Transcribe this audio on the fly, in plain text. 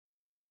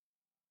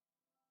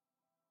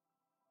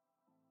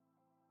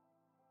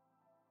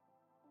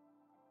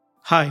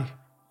Hi,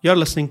 you're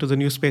listening to the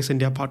New Space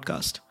India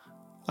podcast,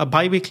 a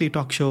bi weekly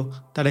talk show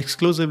that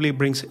exclusively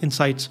brings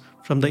insights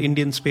from the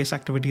Indian space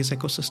activities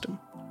ecosystem.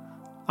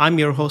 I'm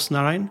your host,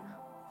 Narayan,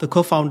 the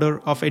co founder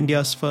of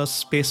India's first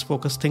space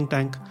focused think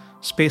tank,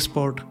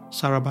 Spaceport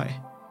Sarabhai.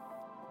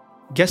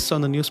 Guests on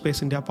the New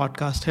Space India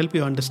podcast help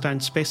you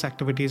understand space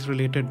activities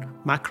related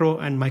macro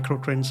and micro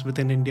trends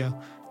within India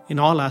in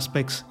all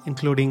aspects,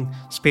 including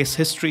space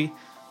history,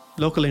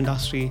 local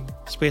industry,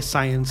 space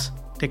science,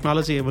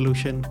 technology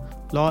evolution,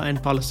 law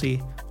and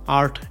policy,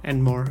 art,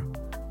 and more.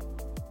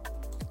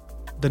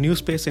 The New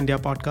Space India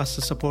podcast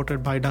is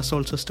supported by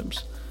Dassault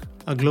Systems,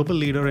 a global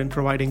leader in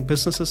providing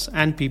businesses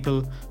and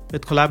people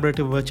with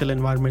collaborative virtual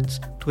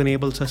environments to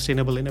enable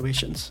sustainable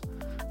innovations.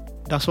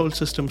 Dassault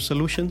Systems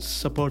Solutions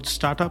supports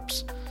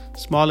startups,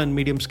 small and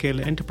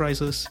medium-scale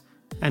enterprises,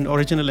 and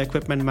original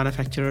equipment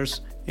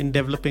manufacturers in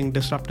developing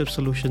disruptive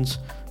solutions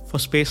for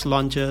space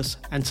launchers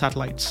and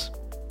satellites.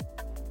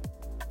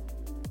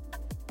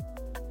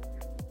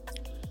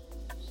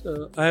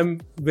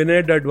 I'm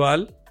Vinay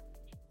Dadwal.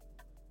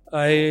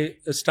 I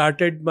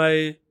started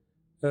my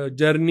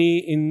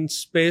journey in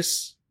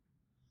space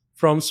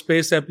from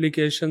Space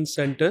Applications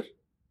Center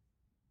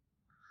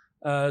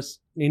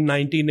in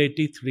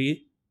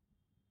 1983.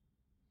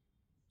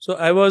 So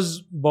I was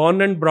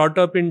born and brought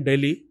up in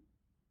Delhi.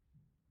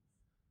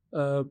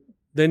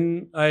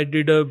 Then I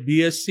did a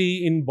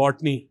BSc in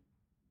botany.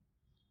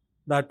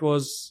 That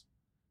was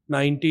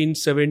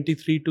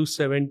 1973 to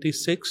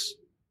 76.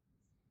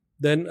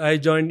 Then I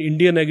joined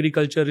Indian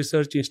Agriculture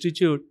Research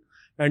Institute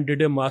and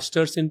did a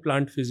master's in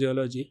plant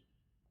physiology.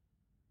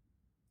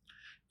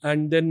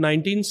 And then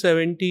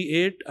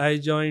 1978, I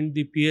joined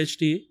the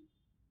PhD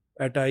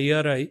at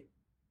IRI.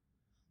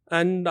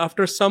 And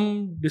after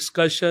some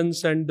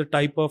discussions and the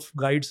type of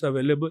guides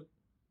available,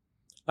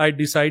 I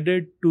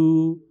decided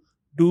to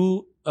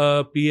do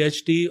a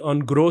PhD on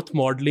growth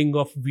modeling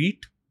of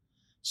wheat,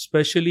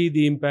 especially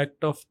the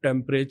impact of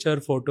temperature,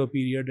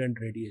 photoperiod, and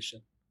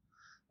radiation.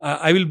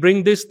 I will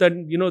bring this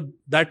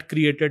that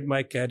created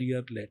my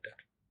career later.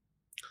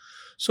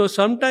 So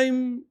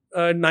sometime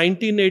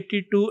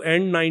 1982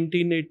 and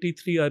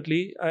 1983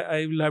 early,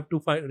 I will have to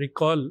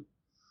recall,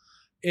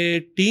 a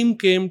team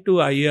came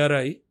to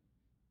IRI.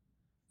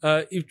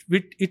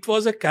 It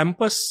was a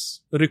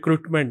campus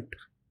recruitment.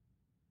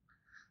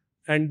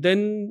 And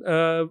then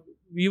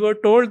we were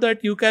told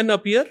that you can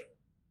appear.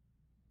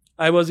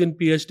 I was in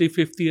PhD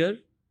 5th year.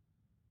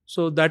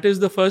 So that is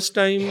the first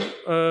time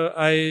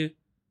I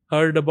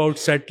heard about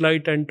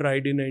satellite and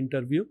tried in an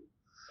interview.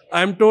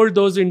 I am told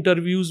those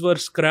interviews were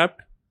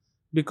scrapped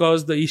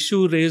because the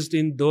issue raised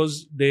in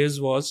those days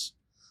was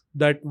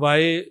that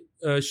why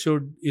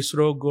should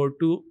ISRO go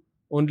to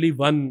only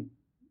one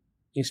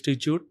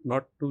institute,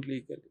 not two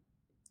legally.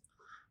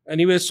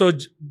 Anyway, so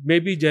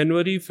maybe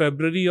January,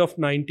 February of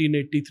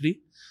 1983,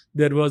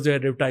 there was an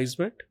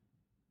advertisement.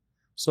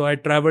 So I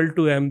traveled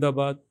to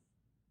Ahmedabad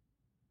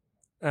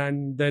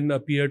and then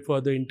appeared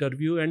for the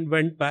interview and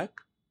went back.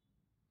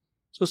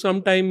 So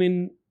sometime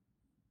in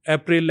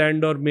April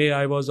and or May,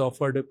 I was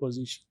offered a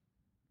position.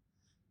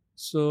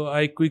 So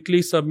I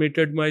quickly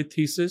submitted my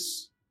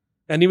thesis.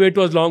 Anyway, it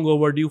was long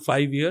overdue,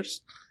 5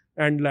 years,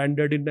 and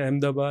landed in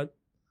Ahmedabad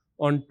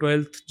on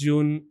 12th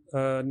June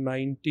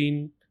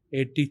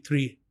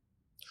 1983.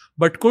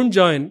 But couldn't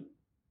join.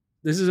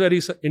 This is very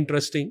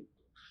interesting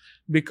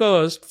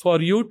because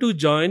for you to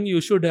join, you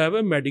should have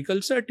a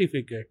medical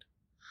certificate.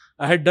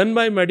 I had done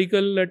my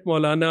medical at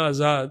Maulana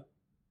Azad,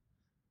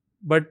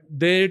 but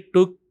they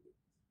took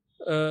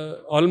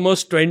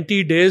almost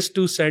 20 days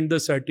to send the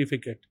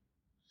certificate.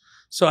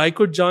 So I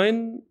could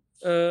join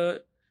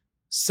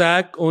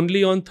SAC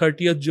only on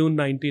 30th June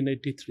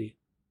 1983.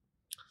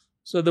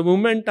 So the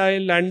moment I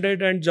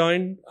landed and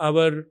joined,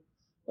 our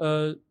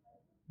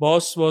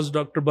boss was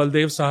Dr.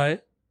 Baldev Sahai.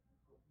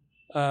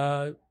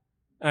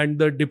 And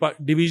the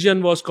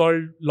division was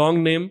called,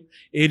 long name,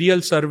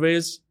 Aerial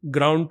Surveys,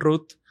 Ground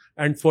Truth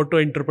and Photo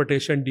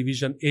Interpretation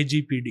Division,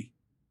 AGPD.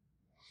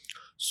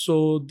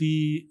 So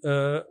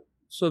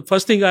so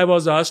first thing I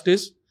was asked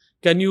is,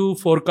 can you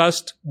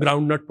forecast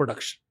groundnut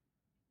production?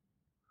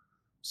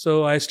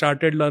 So I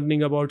started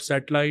learning about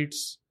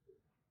satellites.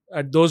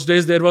 At those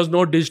days, there was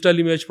no digital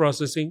image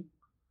processing.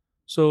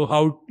 So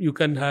how you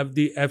can have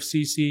the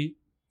FCC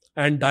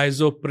and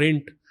DISO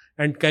print,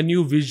 and can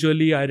you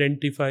visually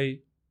identify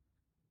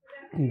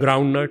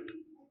groundnut?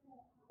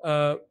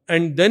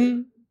 And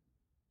then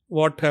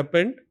what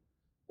happened?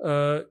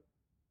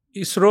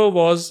 ISRO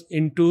was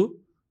into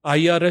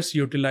IRS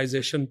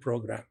utilization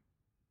program.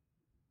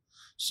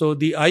 So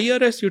the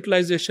IRS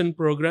utilization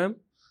program,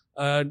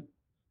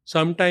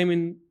 sometime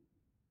in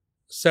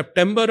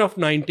September of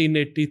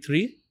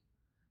 1983,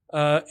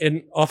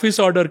 an office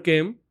order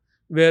came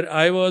where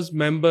I was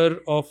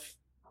member of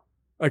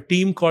a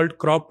team called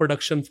Crop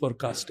Production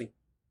Forecasting.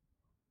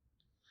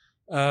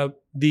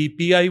 The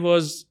PI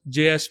was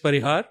J.S.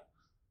 Parihar,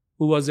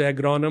 who was an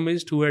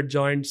agronomist who had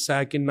joined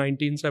SAC in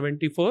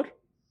 1974.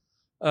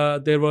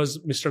 There was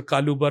Mr.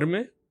 Kalu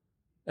Barme,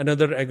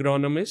 another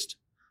agronomist.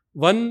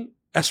 One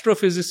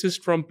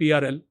astrophysicist from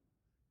PRL,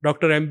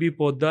 Dr. M.B.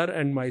 Poddar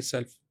and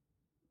myself.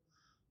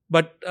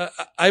 But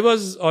I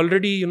was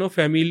already,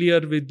 familiar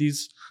with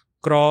these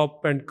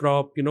crop,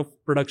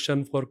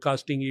 production,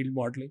 forecasting, yield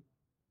modeling.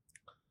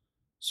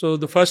 So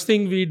the first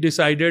thing we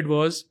decided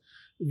was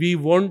we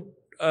were,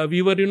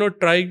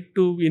 trying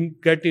to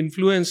get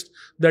influenced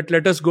that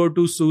let us go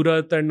to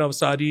Surat and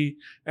Navsari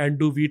and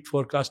do wheat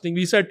forecasting.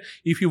 We said,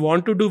 if you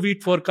want to do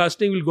wheat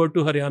forecasting, we'll go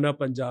to Haryana,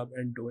 Punjab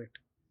and do it.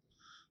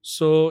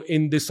 So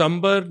in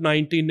December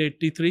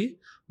 1983,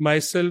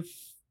 myself,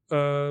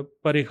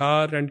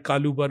 Parihar and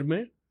Kalu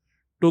Barme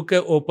took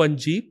an open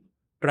jeep,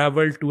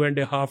 traveled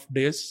 2.5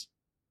 days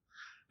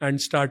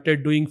and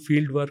started doing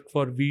field work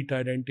for wheat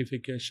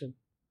identification.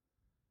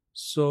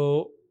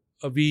 So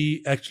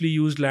we actually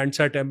used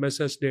Landsat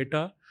MSS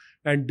data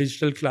and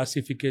digital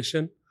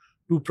classification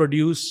to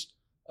produce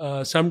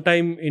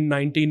sometime in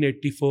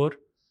 1984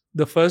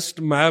 the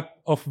first map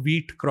of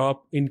wheat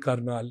crop in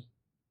Karnal.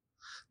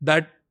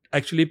 That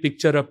actually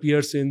picture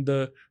appears in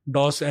the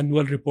DOS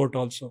annual report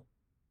also.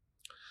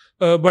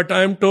 But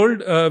I am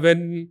told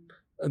when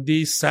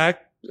the SAC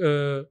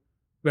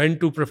went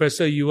to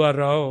Professor U.R.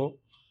 Rao,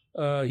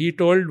 he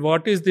told,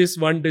 what is this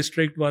one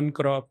district, one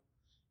crop?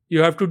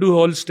 You have to do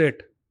whole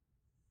state.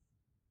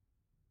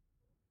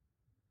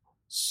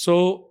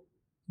 So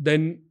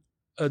then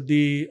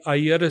the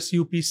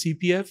IRSUP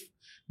CPF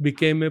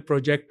became a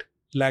project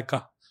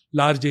LACA,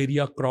 large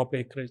area crop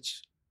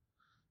acreage.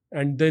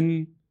 And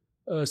then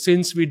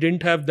since we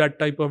didn't have that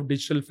type of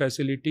digital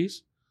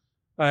facilities,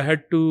 I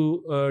had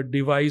to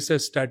devise a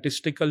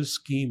statistical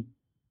scheme,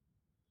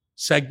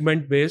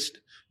 segment based,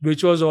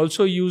 which was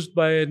also used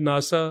by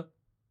NASA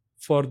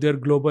for their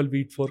global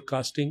wheat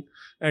forecasting.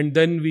 And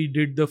then we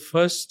did the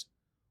first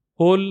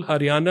whole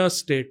Haryana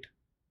state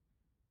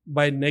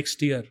by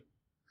next year.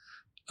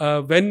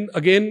 When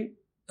again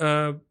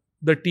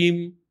the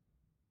team,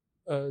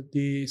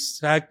 the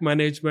SAC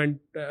management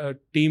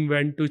team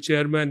went to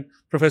Chairman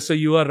Professor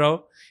U.R.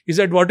 Rao, he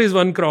said, what is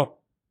one crop?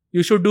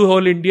 You should do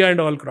whole India and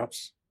all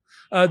crops.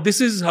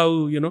 This is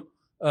how,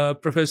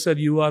 Professor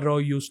U.R. Rao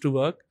used to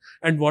work.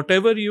 And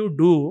whatever you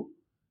do,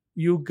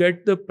 you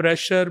get the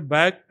pressure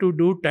back to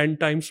do 10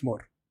 times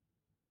more.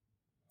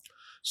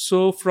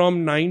 So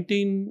from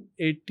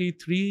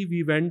 1983,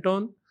 we went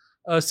on.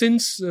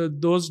 Since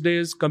those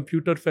days,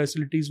 computer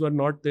facilities were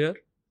not there.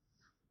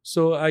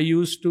 So I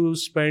used to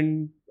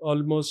spend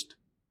almost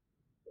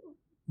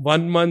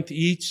 1 month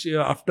each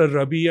after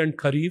Rabi and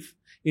Kharif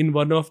in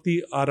one of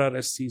the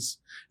RRSCs.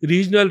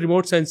 Regional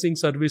Remote Sensing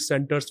Service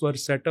Centers were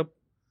set up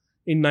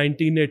in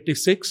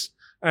 1986,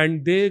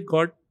 and they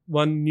got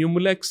one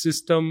Numelex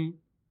system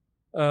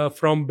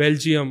from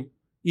Belgium.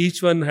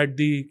 Each one had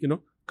the,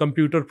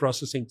 computer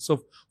processing.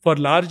 So for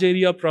large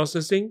area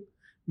processing,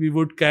 we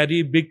would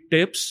carry big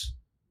tapes,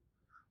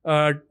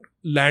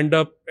 land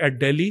up at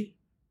Delhi,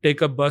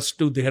 take a bus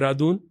to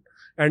Dehradun,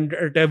 and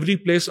at every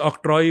place,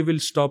 Octroi will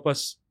stop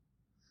us.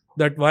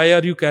 That why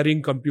are you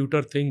carrying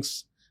computer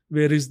things?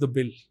 Where is the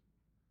bill?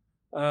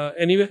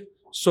 Anyway,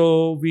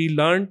 so we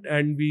learned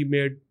and we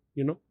made,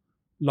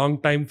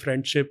 long time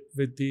friendship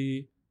with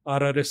the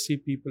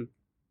RRSC people.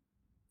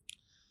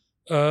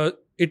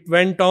 It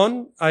went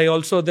on. I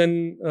also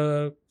then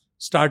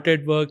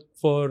started work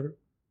for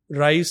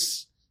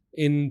rice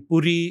in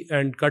Puri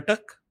and Cuttack.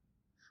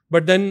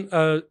 But then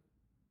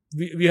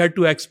we had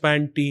to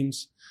expand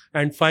teams.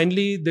 And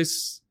finally,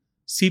 this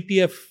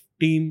CPF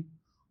team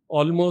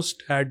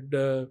almost had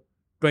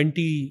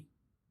 20,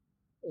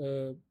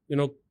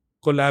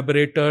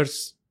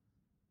 collaborators,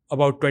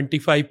 about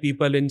 25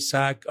 people in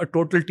SAC, a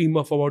total team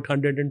of about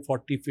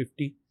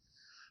 140-50.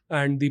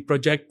 And the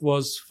project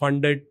was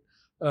funded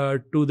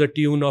to the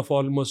tune of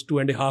almost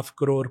 2.5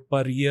 crore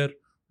per year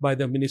by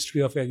the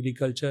Ministry of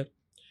Agriculture.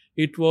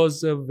 It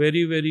was a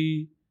very,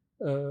 very,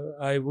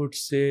 I would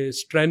say,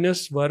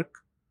 strenuous work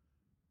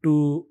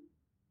to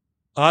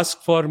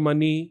ask for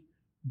money,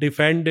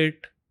 defend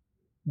it,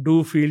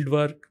 do field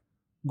work,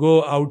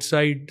 go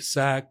outside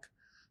SAC,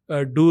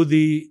 do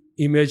the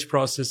image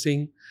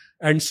processing,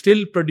 and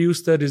still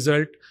produce the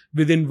result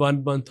within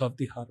 1 month of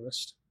the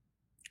harvest.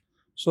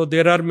 So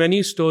there are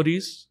many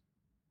stories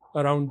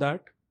around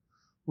that.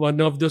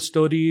 One of the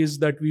stories is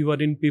that we were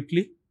in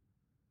Pipli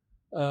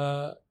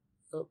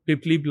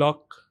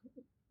block,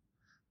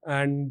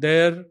 and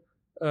there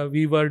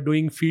we were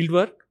doing field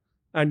work,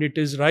 and it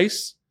is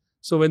rice.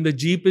 So when the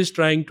jeep is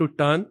trying to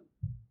turn,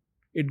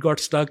 it got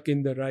stuck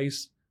in the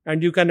rice.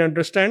 And you can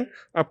understand,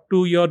 up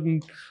to your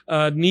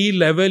knee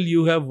level,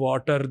 you have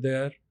water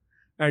there,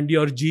 and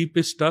your jeep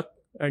is stuck,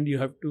 and you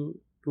have to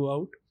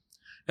out.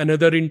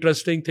 Another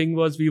interesting thing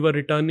was we were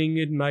returning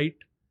in night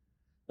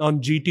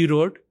on GT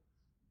Road.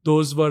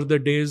 Those were the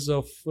days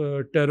of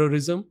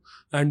terrorism,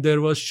 and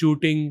there was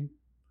shooting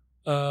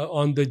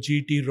on the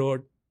GT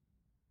Road.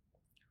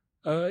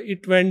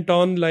 It went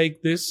on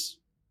like this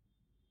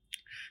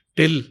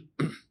till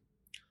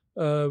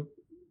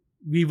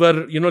we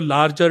were,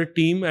 larger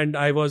team, and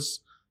I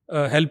was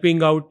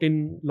helping out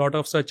in lot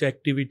of such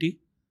activity.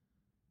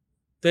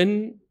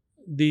 Then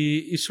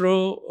the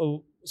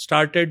ISRO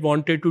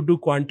wanted to do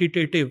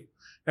quantitative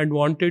and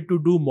wanted to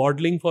do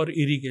modeling for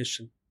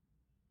irrigation.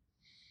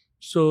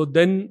 So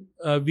then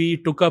we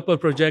took up a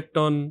project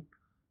on,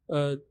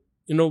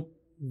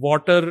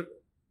 water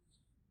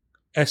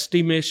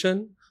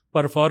estimation,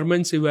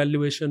 performance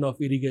evaluation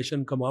of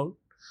irrigation compound.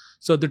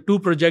 So the two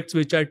projects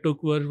which I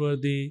took were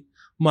the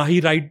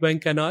Mahi Right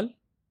Bank Canal,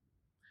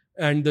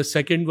 and the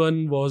second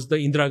one was the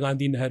Indira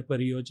Gandhi Nahar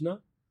Pariyojana.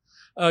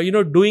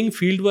 Doing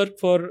field work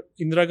for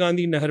Indira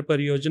Gandhi Nahar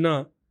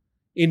Pariyojana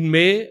in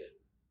May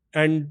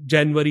and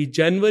January.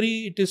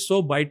 January, it is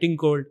so biting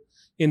cold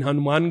in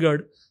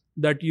Hanumangarh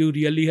that you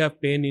really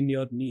have pain in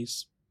your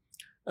knees.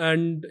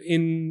 And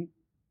in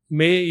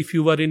May, if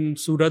you were in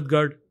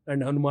Suratgarh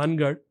and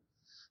Hanumangarh,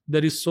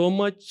 there is so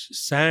much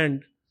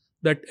sand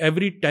that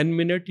every 10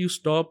 minutes you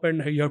stop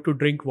and you have to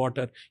drink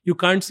water. You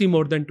can't see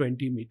more than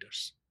 20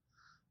 meters.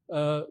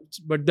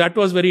 But that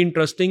was very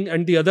interesting.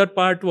 And the other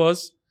part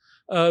was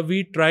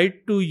we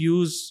tried to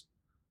use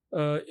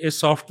a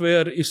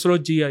software,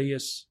 ISRO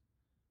GIS,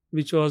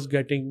 which was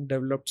getting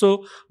developed.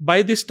 So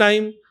by this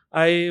time,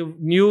 I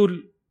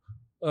knew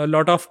a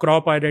lot of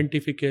crop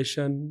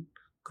identification,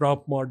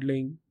 crop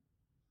modeling.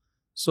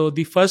 So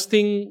the first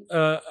thing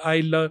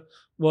I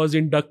was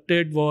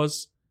inducted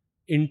was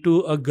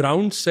into a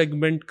ground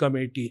segment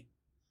committee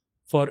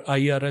for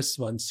IRS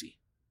 1C.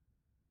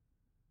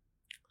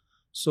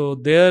 So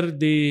there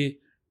the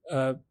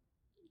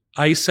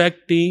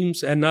ISAC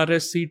teams,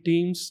 NRSC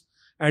teams,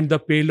 and the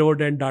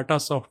payload and data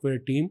software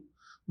team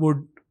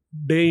would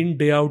day in,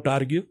 day out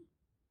argue.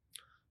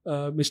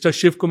 Mr.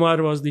 Shiv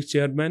Kumar was the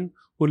chairman,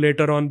 who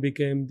later on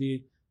became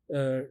the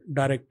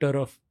director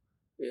of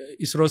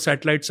ISRO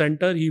Satellite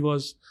Center. He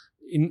was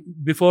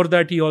before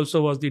that, he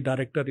also was the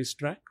director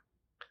ISTRAC.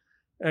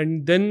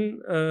 And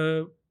then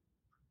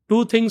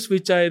two things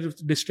which I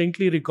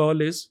distinctly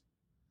recall is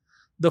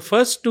the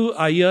first two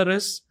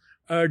IRS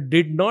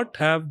did not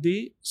have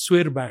the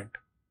SWIR band.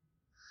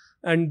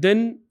 And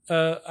then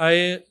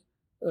I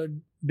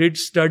did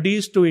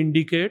studies to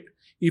indicate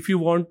if you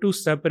want to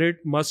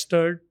separate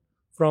mustard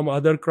from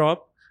other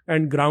crop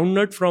and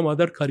groundnut from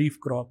other kharif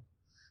crop,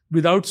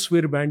 without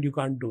SWIR band you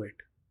can't do it.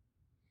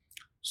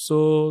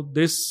 So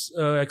this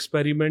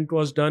experiment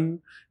was done.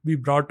 We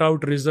brought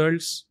out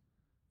results,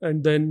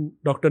 and then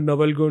Dr.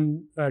 Naval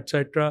Gund,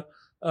 etc.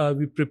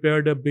 We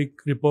prepared a big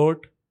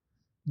report.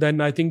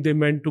 Then I think they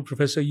went to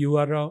Professor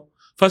U.R. Rao.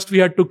 First we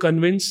had to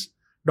convince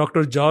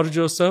Dr. George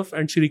Joseph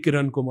and Shri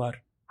Kiran Kumar.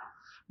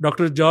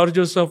 Dr. George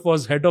Joseph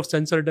was head of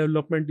sensor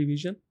development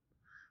division,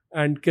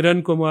 and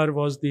Kiran Kumar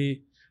was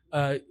the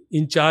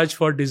in charge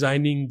for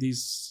designing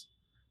these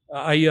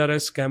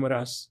IRS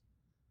cameras.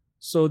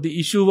 So the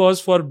issue was,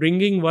 for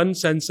bringing one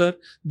sensor,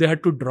 they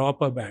had to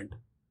drop a band,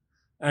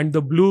 and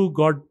the blue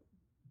got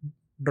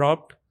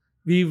dropped.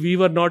 We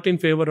were not in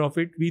favor of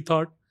it. We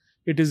thought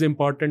it is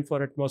important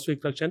for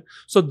atmospheric fraction.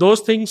 So those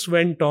things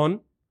went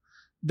on.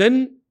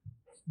 Then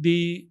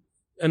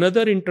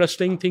another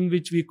interesting thing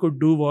which we could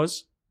do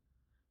was,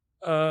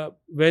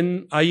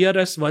 when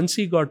IRS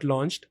 1C got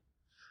launched,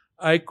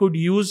 I could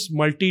use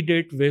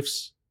multi-date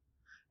WIFs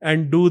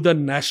and do the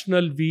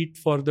national wheat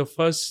for the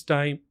first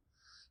time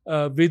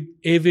with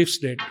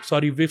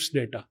WIFs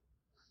data.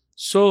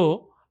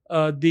 So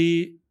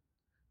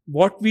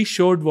what we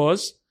showed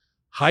was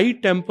high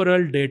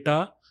temporal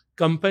data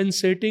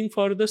compensating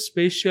for the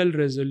spatial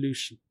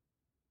resolution,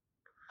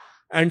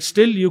 and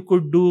still you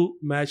could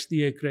match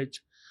the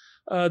acreage.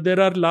 There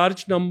are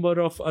large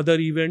number of other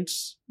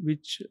events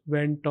which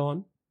went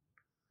on.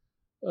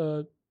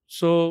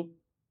 So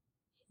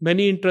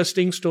many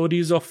interesting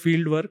stories of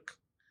field work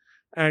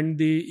and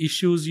the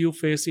issues you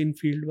face in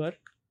field work.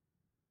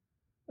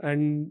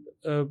 And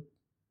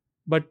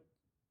but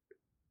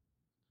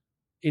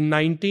in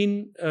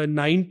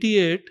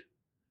 1998,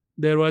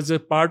 there was a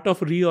part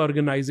of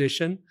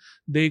reorganization.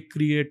 They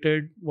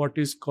created what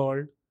is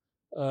called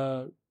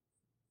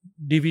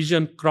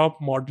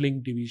crop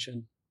modeling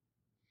division.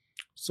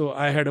 So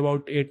I had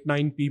about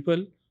 8-9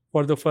 people.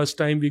 For the first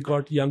time, we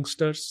got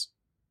youngsters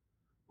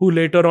who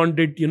later on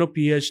did,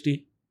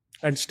 PhD,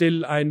 and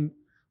still I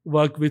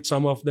work with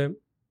some of them.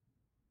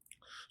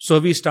 So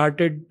we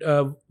started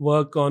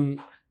work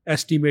on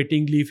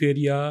estimating leaf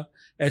area,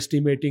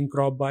 estimating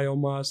crop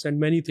biomass, and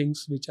many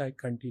things which I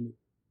continue.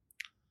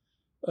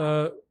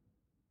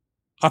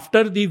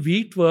 After the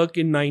wheat work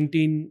in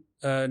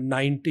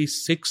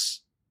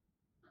 1996,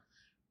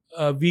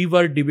 we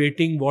were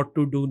debating what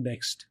to do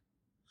next.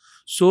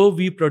 So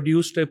we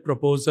produced a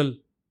proposal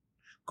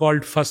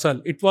called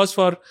Fasal. It was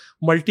for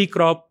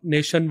multi-crop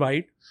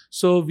nationwide.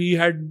 So we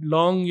had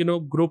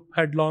group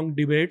had long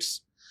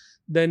debates.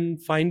 Then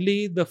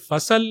finally the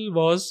Fasal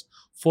was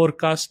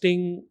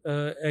forecasting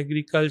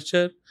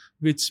agriculture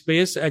with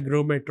space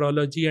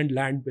agrometeorology and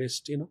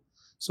land-based,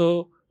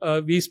 So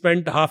we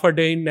spent half a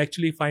day in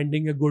actually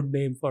finding a good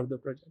name for the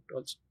project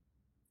also.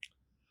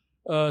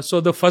 So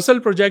the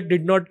Fasal project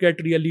did not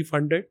get really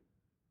funded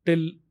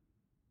till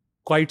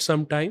quite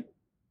some time.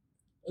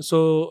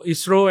 So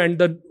ISRO and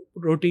the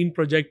routine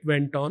project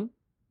went on.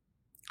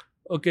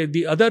 Okay,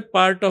 the other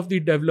part of the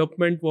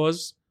development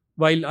was,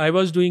 while I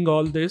was doing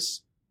all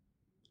this,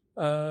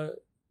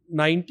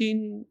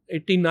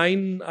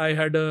 1989, I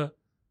had a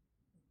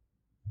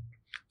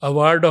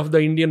award of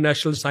the Indian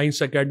National Science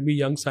Academy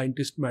Young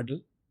Scientist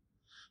Medal.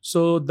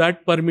 So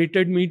that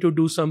permitted me to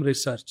do some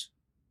research.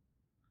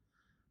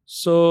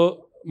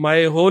 So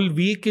my whole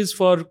week is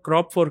for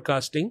crop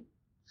forecasting.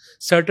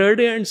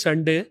 Saturday and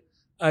Sunday,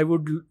 I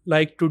would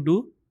like to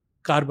do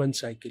carbon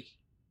cycle.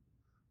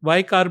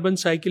 Why carbon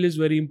cycle is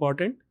very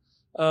important?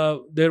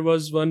 There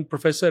was one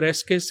Professor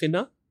S.K.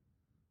 Sinha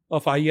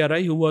of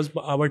IRI who was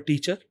our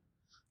teacher.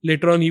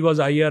 Later on, he was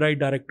IRI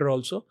director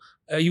also.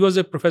 He was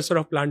a professor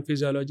of plant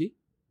physiology.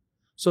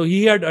 So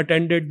he had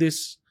attended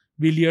this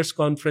Villiers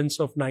conference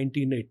of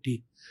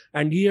 1980.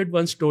 And he had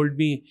once told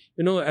me,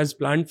 as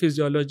plant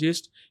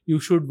physiologist, you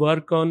should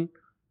work on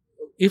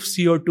if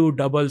CO2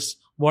 doubles,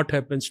 what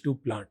happens to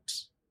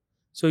plants.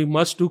 So you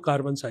must do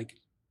carbon cycle.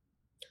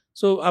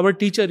 So our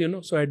teacher,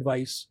 so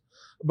advice.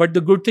 But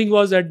the good thing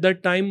was at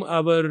that time,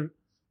 our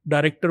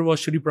director was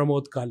Shri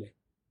Pramod Kale.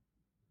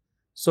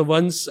 So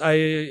once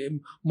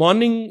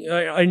morning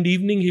and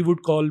evening, he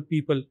would call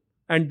people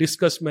and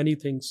discuss many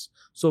things.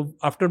 So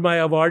after my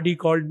award, he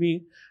called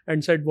me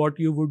and said, what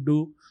you would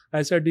do?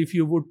 I said, if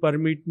you would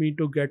permit me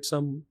to get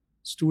some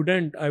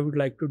student, I would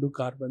like to do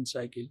carbon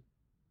cycle.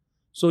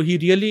 So he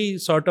really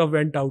sort of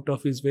went out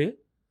of his way.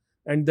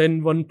 And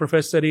then one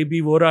Professor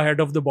A.B. Vora, head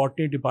of the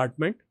botany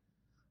department,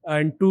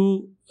 and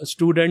two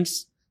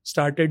students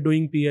started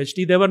doing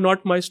PhD. They were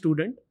not my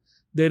student.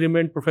 They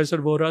remained Professor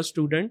Vora's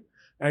student,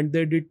 and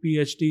they did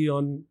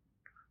PhD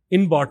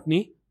in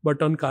botany,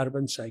 but on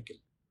carbon cycle.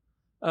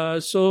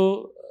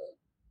 So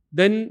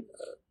then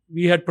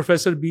we had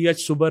Professor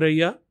B.H.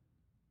 Subbaraiya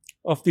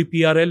of the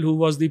PRL, who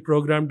was the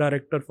program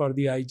director for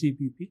the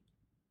IGBP.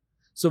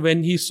 So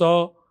when he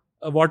saw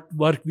what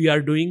work we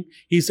are doing,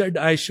 he said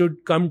I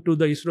should come to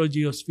the ISRO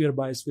Geosphere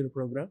Biosphere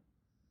program.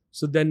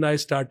 So then I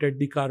started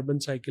the carbon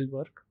cycle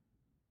work.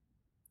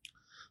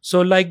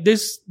 So like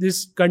this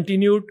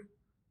continued.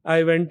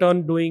 I went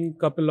on doing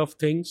couple of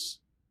things.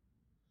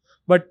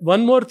 But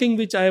one more thing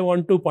which I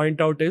want to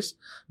point out is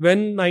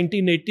when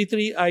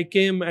 1983 I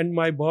came and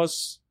my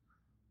boss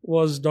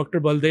was Dr.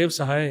 Baldev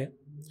Sahai,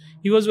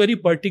 he was very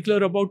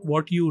particular about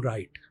what you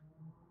write.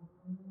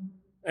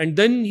 And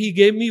then he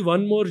gave me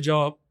one more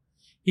job.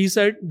 He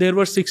said there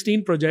were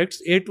 16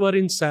 projects, 8 were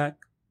in SAC.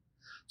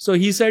 So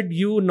he said,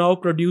 you now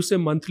produce a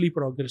monthly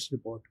progress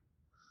report.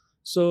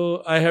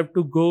 So I have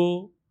to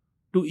go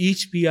to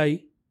each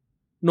PI.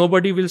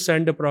 Nobody will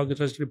send a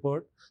progress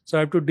report. So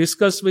I have to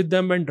discuss with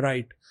them and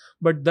write.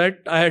 But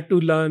that I had to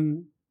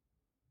learn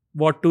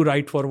what to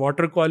write for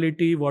water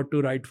quality, what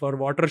to write for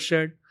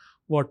watershed,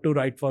 what to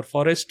write for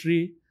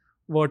forestry,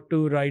 what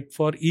to write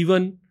for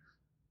even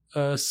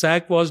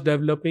SAC was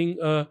developing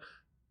a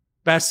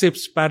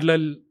PASIPS,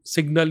 parallel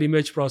signal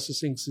image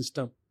processing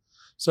system.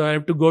 So I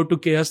have to go to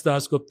K.S.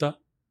 Dasgupta,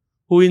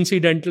 who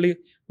incidentally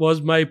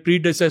was my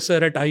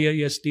predecessor at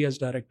IIST as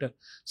director.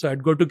 So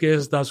I'd go to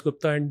K.S.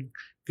 Dasgupta and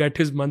get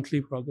his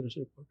monthly progress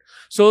report.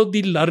 So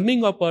the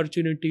learning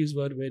opportunities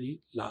were very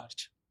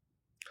large.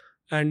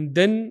 And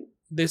then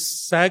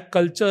this SAC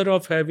culture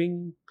of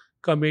having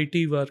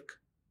committee work.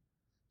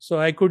 So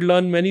I could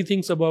learn many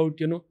things about,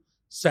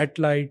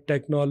 satellite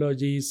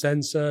technology,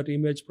 sensor,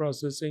 image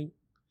processing,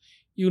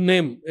 you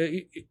name.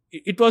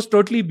 It was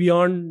totally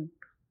beyond,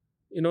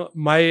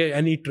 my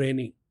any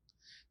training.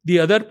 The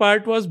other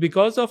part was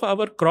because of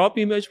our crop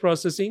image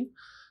processing,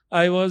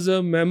 I was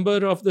a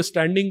member of the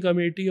standing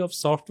committee of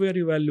software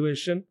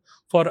evaluation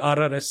for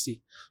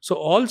RRSC. So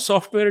all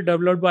software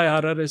developed by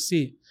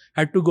RRSC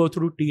had to go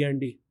through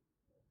T&D.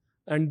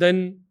 And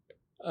then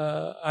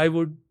I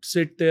would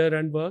sit there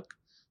and work.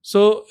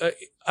 So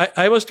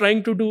I was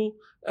trying to do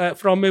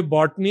from a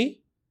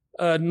botany,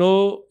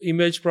 no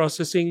image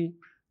processing,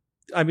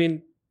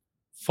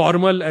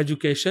 formal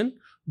education,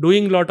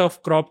 doing lot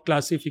of crop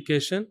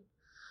classification,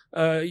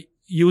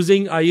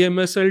 using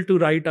IMSL to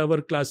write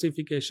our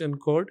classification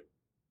code,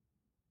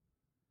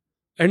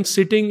 and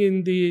sitting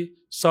in the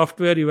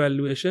software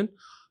evaluation.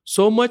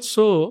 So much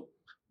so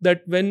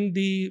that when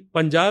the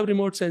Punjab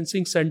Remote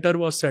Sensing Center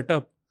was set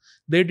up,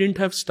 they didn't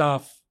have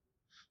staff.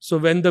 So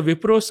when the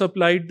Wipro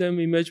supplied them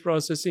image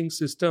processing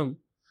system,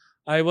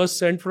 I was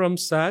sent from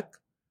SAC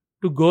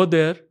to go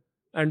there,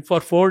 and for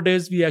 4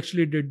 days we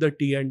actually did the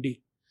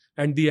T&D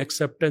and the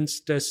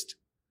acceptance test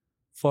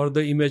for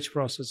the image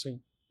processing.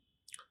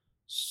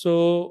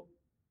 So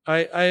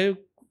I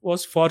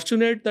was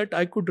fortunate that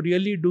I could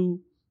really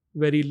do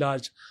very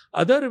large.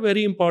 Other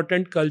very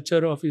important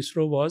culture of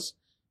ISRO was,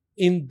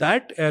 in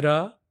that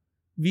era,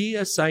 we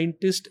as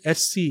scientists,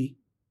 SC,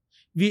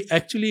 we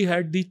actually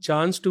had the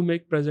chance to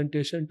make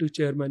presentation to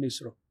Chairman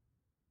ISRO.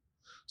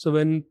 So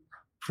when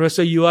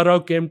Professor U.R. Rao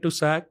came to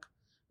SAC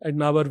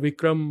in our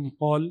Vikram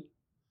Hall,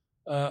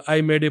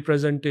 I made a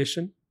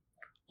presentation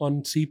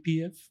on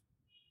CPF.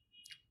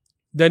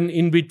 Then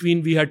in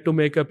between, we had to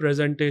make a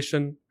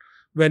presentation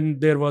when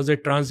there was a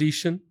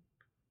transition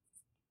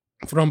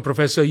from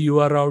Professor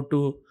U.R. Rao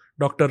to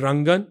Dr.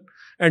 Rangan.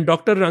 And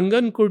Dr.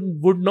 Rangan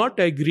would not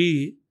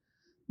agree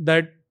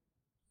that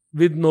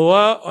With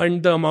NOAA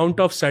and the amount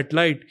of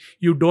satellite,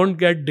 you don't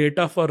get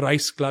data for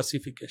rice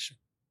classification.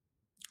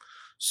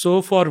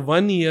 So for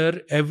 1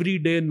 year, every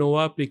day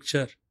NOAA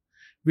picture,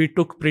 we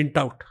took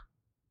printout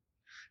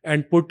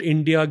and put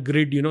India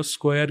grid,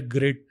 square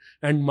grid,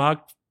 and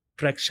marked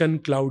traction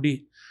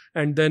cloudy,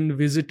 and then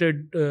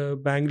visited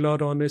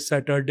Bangalore on a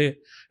Saturday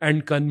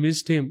and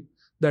convinced him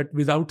that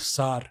without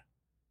SAR,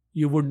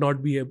 you would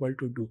not be able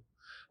to do.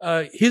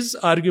 His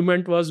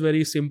argument was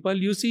very simple.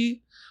 You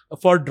see,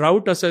 for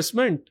drought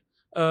assessment,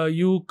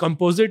 you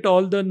composite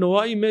all the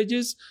NOAA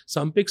images,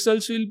 some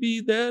pixels will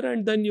be there,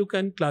 and then you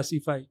can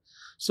classify.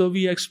 So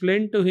we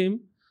explained to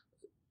him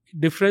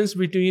difference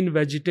between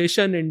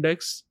vegetation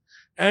index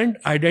and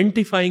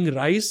identifying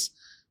rice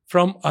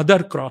from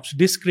other crops,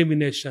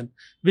 discrimination,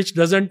 which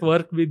doesn't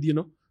work with,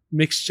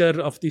 mixture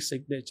of the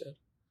signature.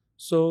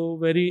 So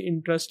very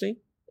interesting.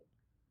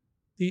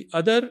 The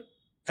other,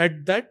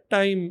 at that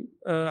time,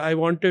 I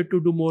wanted to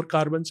do more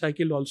carbon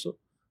cycle also.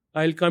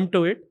 I'll come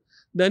to it.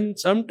 Then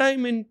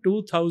sometime in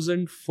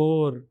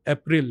 2004,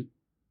 April,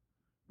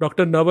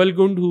 Dr. Naval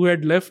Gund, who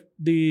had left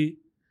the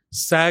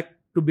SAC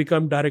to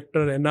become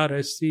director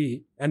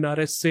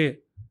NRSA,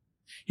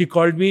 he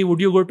called me, would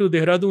you go to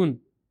Dehradun?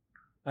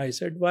 I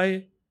said,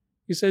 why?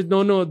 He says,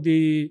 no,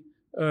 the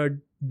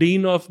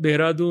dean of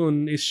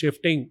Dehradun is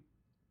shifting.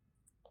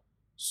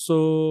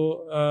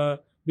 So,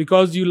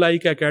 because you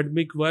like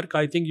academic work,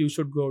 I think you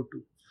should go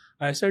to.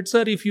 I said,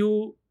 sir, if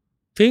you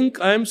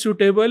think I am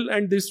suitable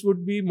and this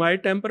would be my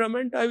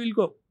temperament, I will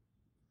go.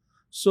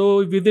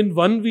 So within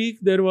 1 week,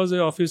 there was an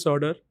office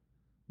order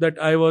that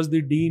I was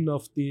the dean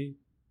of the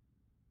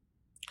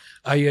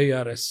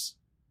IIRS.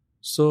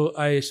 So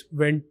I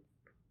went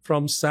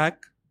from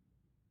SAC.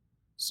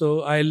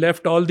 So I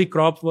left all the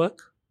crop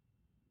work.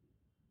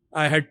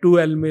 I had 2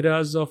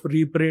 almirahs of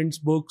reprints,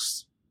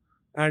 books,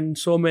 and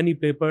so many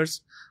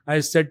papers.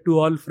 I said to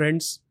all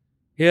friends,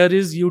 here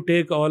is, you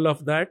take all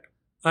of that.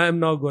 I am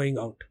now going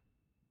out.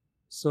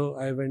 So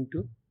I went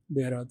to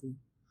Dehradun.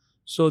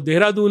 So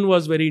Dehradun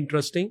was very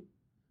interesting.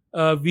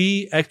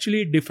 We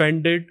actually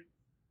defended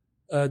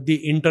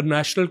the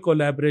international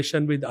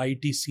collaboration with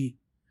ITC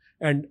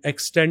and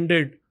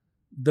extended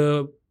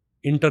the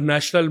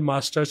international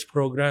master's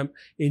program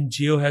in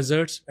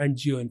geohazards and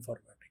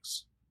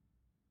geoinformatics.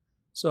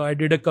 So I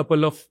did a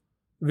couple of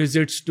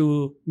visits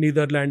to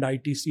Netherlands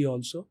ITC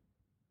also.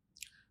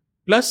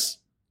 Plus,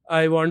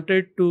 I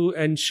wanted to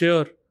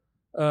ensure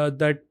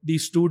that the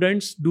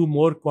students do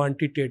more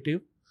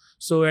quantitative.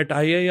 So at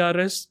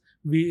IIRS,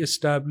 we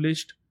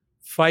established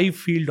 5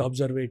 field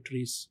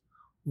observatories.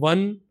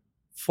 One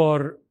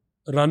for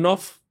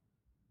runoff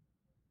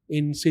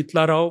in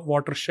Sitlarao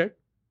watershed.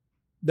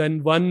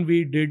 Then one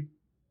we did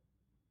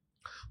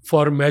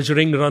for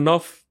measuring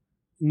runoff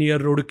near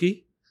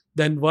Roorkee.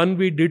 Then one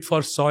we did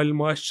for soil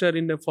moisture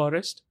in a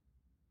forest.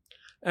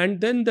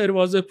 And then there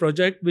was a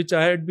project which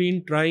I had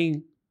been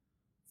trying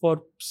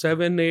for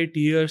 7-8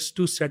 years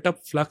to set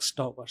up flux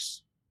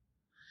towers.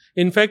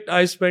 In fact,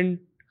 I spent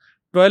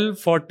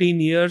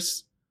 12-14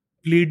 years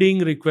pleading,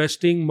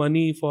 requesting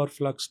money for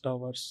flux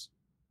towers.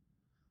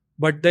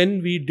 But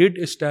then we did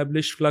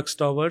establish flux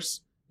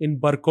towers in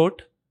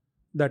Barkot,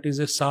 that is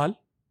a Sal,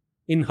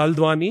 in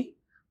Haldwani,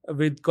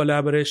 with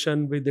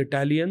collaboration with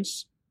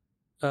Italians.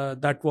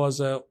 That was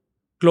a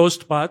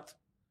closed path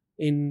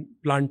in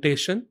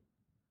plantation.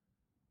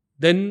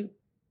 Then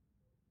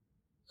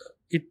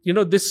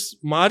this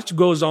march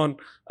goes on.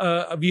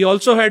 We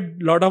also had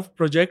a lot of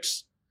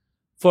projects.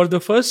 For the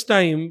first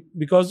time,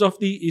 because of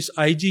the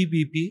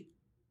IGBP,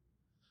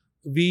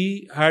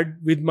 we had,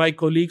 with my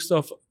colleagues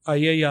of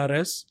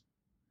IIRS,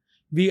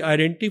 we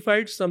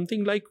identified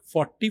something like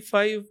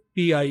 45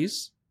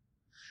 PIs,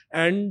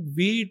 and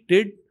we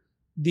did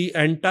the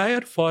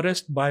entire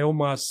forest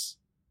biomass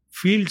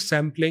field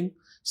sampling,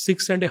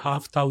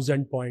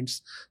 6,500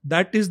 points.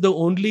 That is the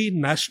only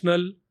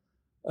national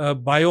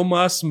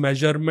biomass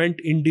measurement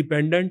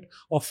independent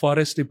of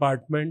Forest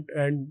Department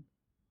and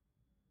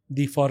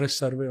the Forest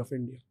Survey of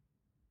India.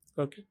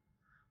 Okay.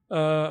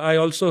 I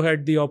also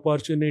had the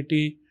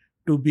opportunity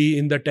to be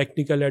in the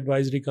Technical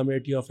Advisory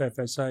Committee of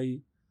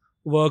FSI,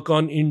 work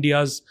on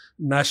India's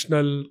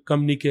national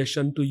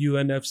communication to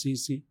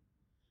UNFCCC.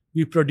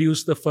 We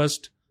produced the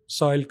first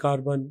soil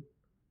carbon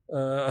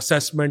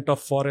assessment of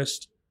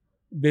forest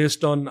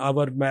based on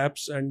our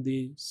maps and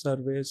the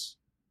surveys.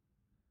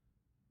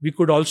 We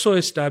could also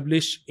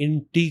establish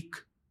in Teak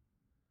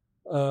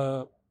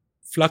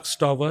flux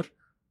tower,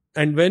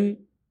 and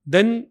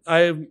then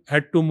I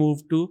had to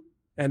move to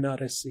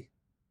NRSC.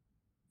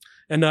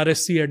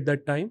 NRSC at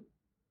that time,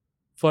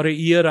 for a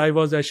year I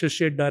was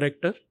associate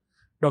director.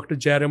 Dr.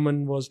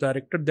 Jaraman was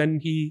director. Then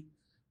he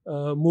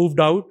moved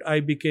out. I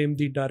became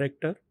the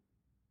director.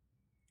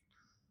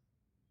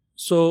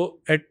 So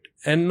at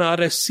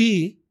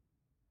NRSC,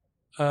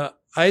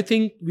 I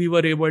think we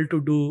were able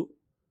to do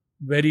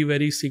very,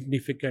 very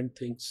significant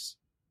things.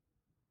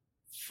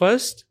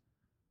 First,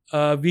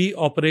 we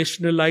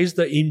operationalized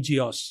the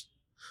INGEOS.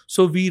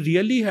 So we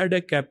really had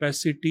a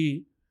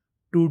capacity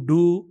to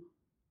do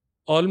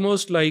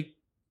almost like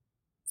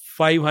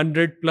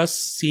 500 plus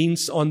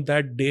scenes on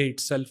that day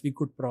itself we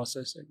could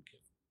process and give.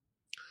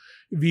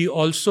 We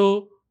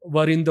also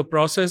were in the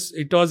process,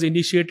 it was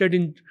initiated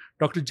in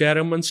Dr.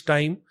 Jayaraman's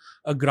time,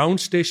 a ground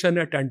station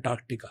at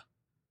Antarctica.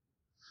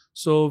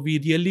 So we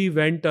really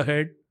went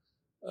ahead,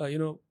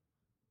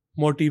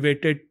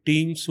 motivated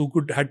teams who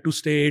had to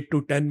stay 8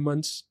 to 10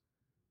 months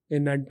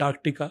in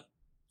Antarctica,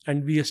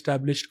 and we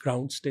established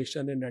ground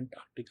station in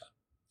Antarctica.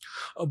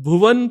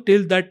 Bhuvan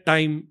till that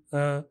time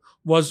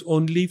was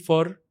only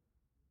for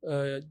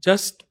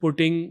just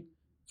putting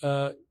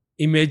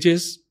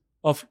images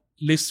of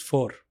list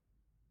 4.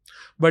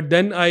 But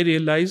then I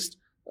realized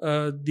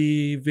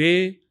the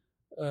way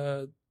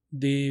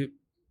the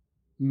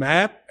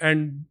map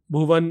and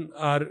Google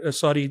are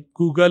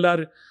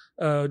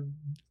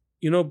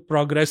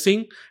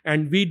progressing,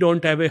 and we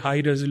don't have a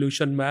high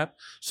resolution map.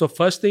 So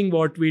first thing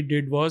what we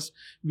did was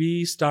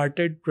we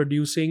started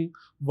producing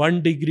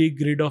 1 degree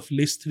grid of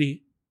list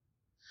 3,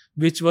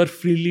 which were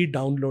freely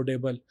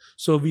downloadable.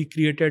 So we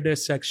created a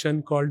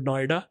section called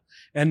Noida,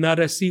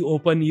 NRSC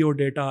Open EO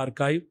Data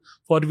Archive,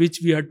 for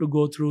which we had to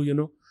go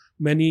through,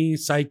 many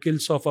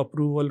cycles of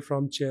approval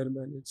from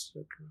chairman,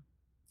 etc.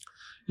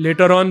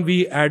 Later on,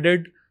 we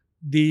added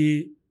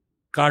the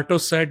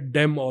Cartosat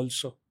DEM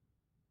also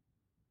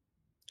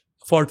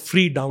for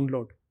free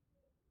download.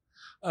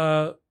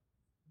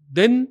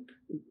 Then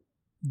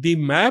the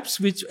maps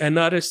which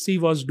NRSC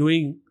was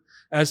doing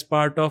as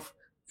part of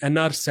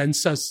NR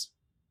census,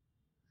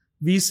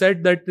 we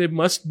said that they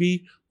must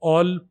be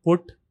all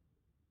put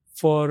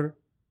for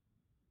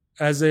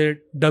as a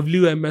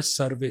WMS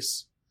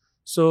service.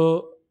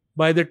 So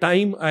by the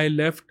time I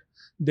left,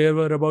 there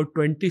were about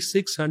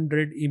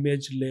 2,600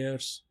 image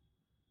layers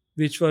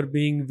which were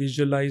being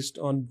visualized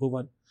on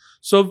Bhuvan.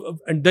 So,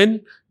 and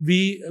then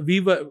we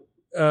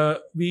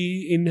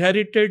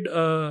inherited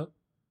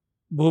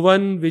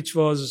Bhuvan, which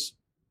was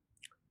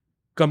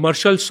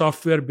commercial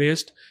software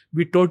based.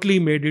 We totally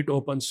made it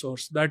open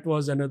source. That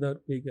was another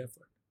big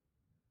effort.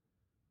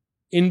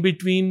 In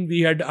between,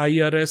 we had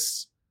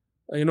IRS,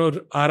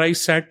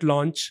 RISAT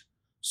launch.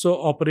 So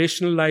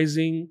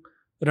operationalizing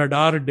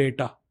radar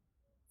data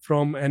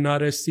from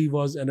NRSC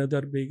was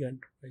another big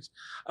enterprise.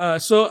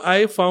 So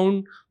I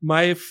found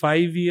my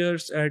 5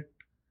 years at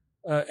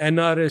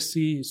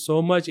NRSC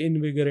so much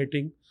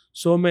invigorating,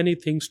 so many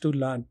things to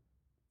learn.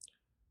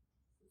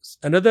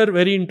 Another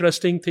very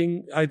interesting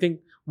thing, I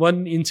think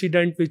one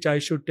incident which I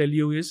should tell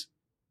you is,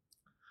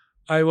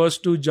 I was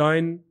to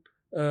join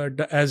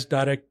as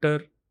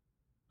director.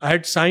 I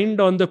had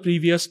signed on the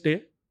previous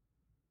day.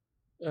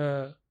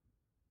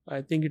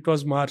 I think it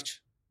was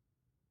March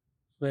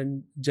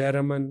when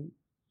Jayaraman,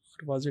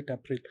 or was it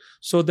April?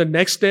 So the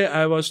next day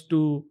I was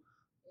to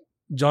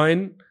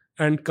join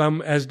and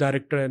come as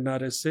director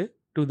NRSA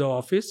to the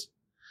office.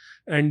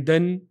 And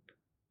then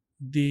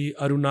the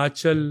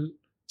Arunachal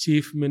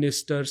chief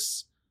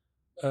minister's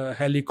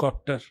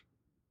helicopter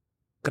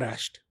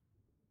crashed.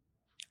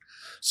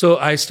 So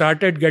I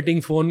started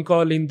getting phone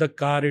call in the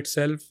car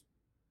itself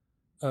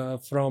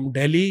from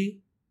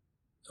Delhi,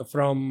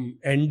 from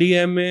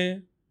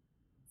NDMA,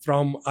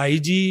 from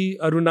IG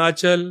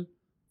Arunachal,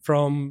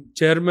 from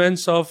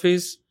chairman's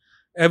office.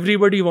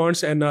 Everybody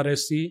wants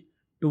NRSC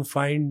to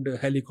find a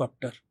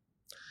helicopter.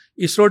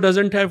 ISRO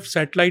doesn't have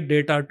satellite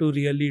data to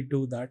really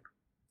do that.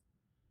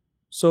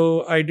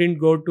 So I didn't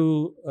go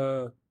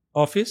to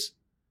office.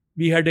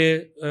 We had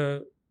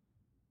a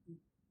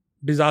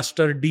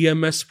disaster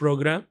DMS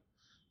program.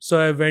 So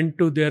I went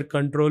to their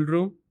control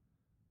room,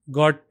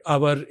 got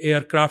our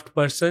aircraft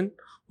person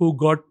who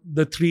got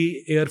the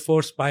 3 Air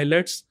Force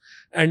pilots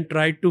and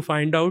tried to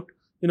find out,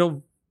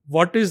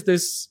 what is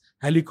this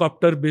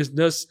helicopter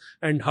business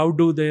and how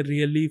do they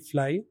really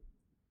fly?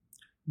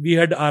 We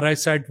had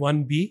RISAT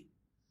 1B.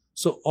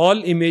 So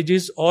all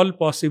images, all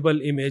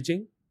possible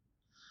imaging.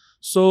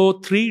 So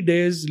 3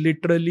 days,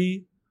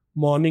 literally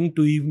morning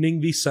to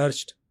evening, we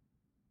searched.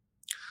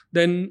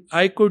 Then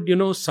I could,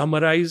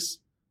 summarize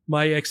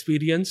my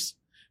experience.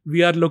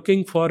 We are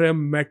looking for a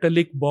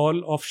metallic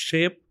ball of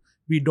shape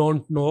we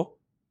don't know.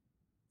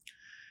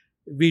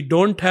 We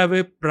don't have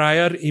a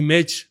prior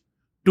image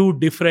to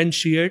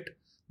differentiate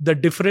the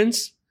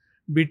difference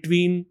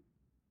between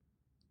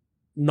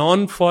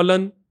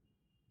non-fallen,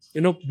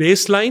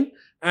 baseline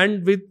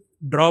and with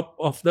drop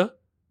of the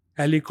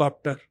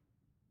helicopter.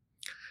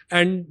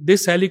 And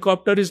this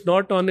helicopter is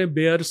not on a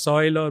bare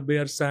soil or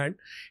bare sand.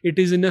 It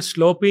is in a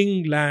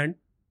sloping land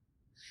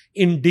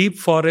in deep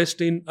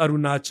forest in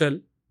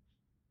Arunachal.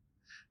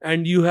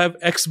 And you have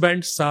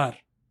X-band SAR,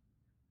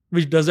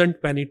 which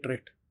doesn't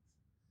penetrate.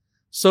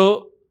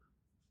 So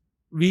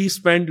we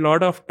spend a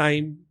lot of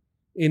time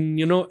in,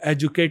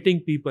 educating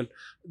people.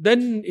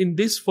 Then in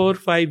this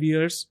 4-5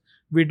 years,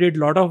 we did a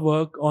lot of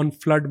work on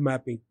flood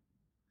mapping.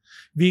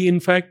 We in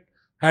fact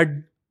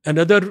had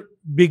another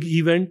big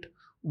event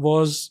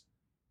was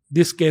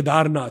this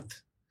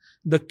Kedarnath.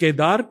 The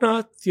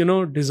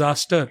Kedarnath,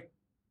 disaster,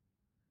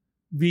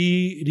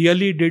 we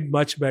really did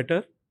much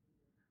better.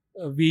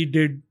 We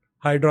did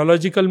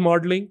hydrological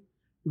modeling.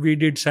 We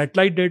did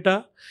satellite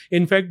data.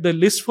 In fact, the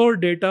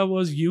LIS4 data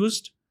was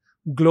used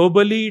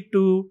globally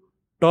to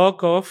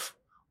talk of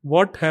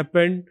what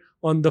happened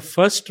on the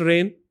first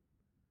rain,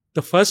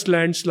 the first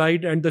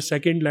landslide and the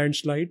second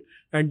landslide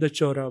and the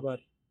Chorabar.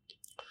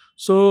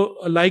 So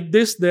like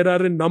this, there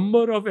are a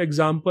number of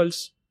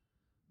examples.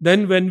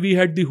 Then when we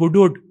had the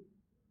Hudhud,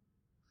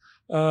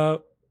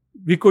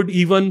 we could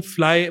even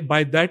fly.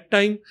 By that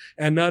time,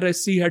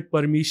 NRSC had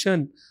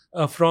permission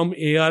from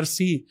ARC.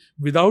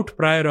 Without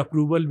prior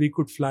approval, we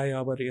could fly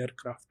our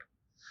aircraft.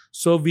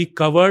 So we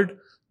covered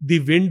the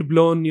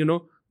wind-blown,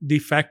 the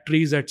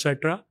factories,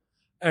 etc.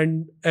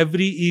 And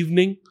every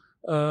evening,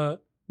 Mr.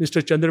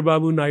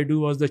 Chandrababu Naidu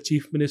was the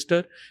chief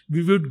minister.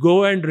 We would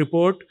go and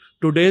report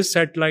today's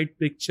satellite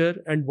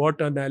picture and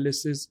what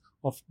analysis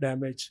of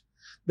damage.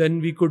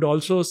 Then we could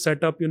also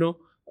set up,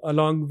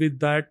 along with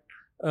that,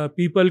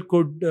 people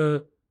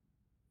could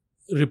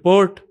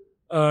report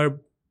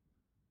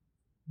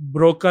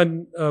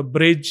broken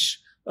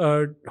bridge,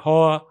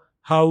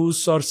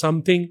 house or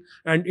something,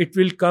 and it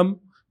will come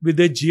with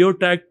a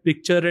geotagged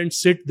picture and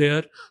sit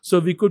there. So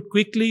we could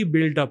quickly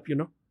build up,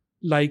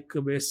 like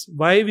a base.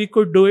 Why we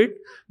could do it?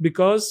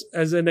 Because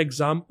as an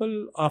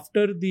example,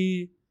 after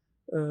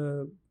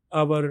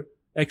our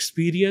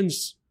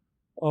experience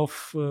of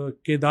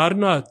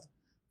Kedarnath,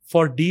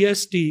 for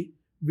DST,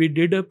 we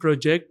did a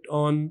project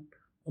on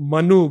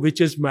Manu, which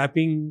is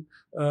mapping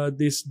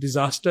these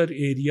disaster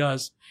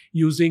areas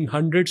using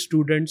 100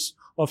 students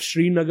of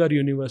Srinagar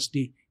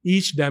University.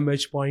 Each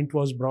damage point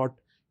was brought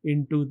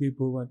into the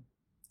Bhuvan.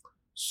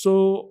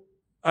 So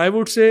I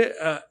would say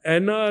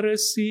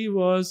NRSC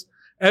was,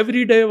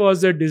 every day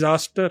was a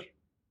disaster,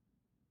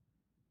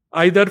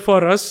 either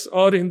for us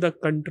or in the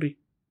country.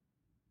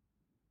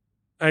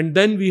 And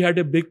then we had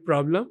a big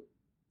problem.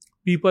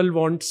 People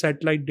want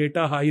satellite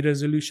data, high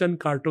resolution,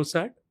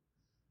 Cartosat.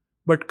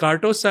 But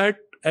Cartosat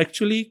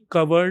actually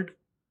covered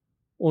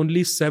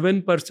only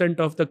 7%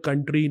 of the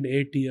country in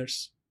 8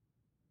 years,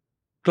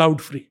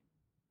 cloud free.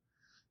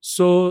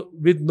 So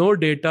with no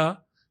data,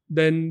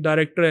 then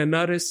Director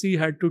NRSC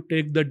had to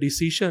take the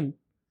decision.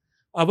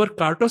 Our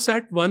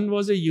Cartosat 1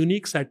 was a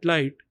unique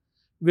satellite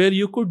where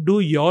you could do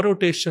yaw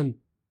rotation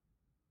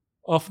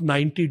of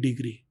 90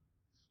 degree.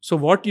 So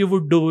what you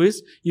would do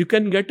is you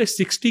can get a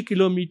 60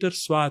 kilometer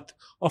swath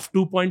of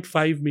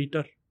 2.5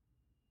 meter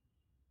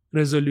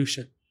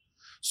resolution.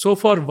 So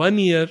for 1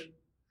 year,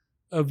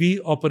 we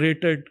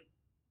operated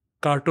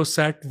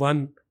Cartosat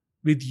 1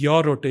 with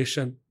yaw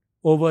rotation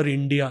over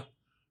India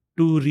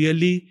to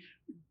really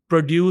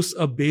produce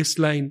a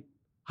baseline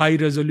high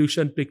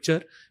resolution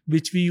picture,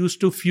 which we used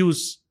to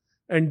fuse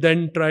and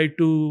then try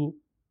to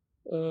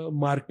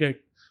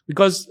market,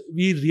 because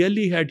we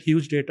really had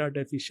huge data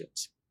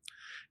deficiency.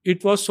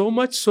 It was so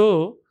much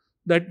so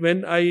that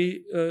when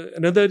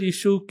another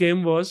issue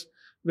came was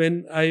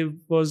when I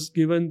was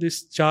given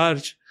this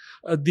charge,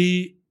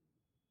 the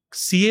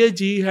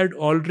CAG had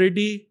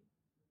already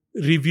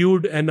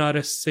reviewed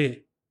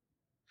NRSA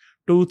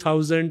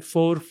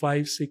 2004,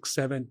 5, 6,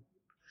 7.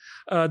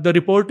 The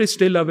report is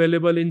still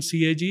available in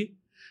CAG.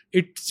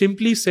 It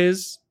simply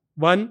says,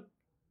 one,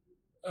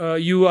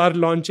 you are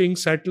launching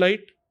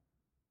satellite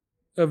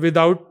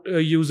without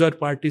user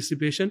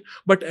participation,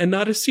 but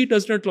NRSC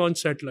does not launch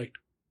satellite,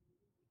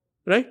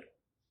 right?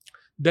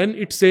 Then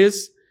it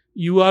says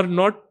you are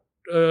not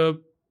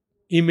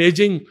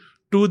imaging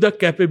to the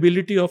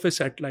capability of a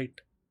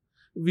satellite.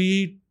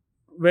 We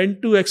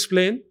went to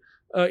explain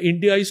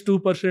India is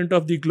 2%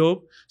 of the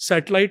globe.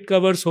 Satellite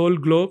covers whole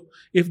globe.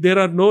 If there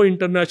are no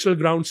international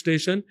ground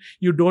station,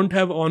 you don't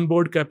have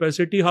onboard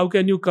capacity. How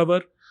can you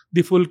cover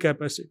the full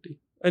capacity?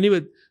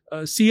 Anyway,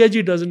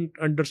 CAG doesn't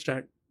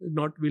understand,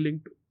 not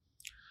willing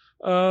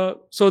to.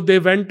 So they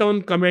went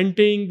on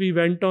commenting, we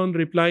went on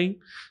replying.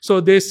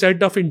 So they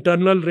set of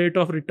internal rate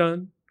of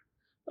return.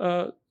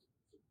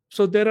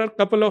 So there are a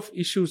couple of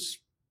issues.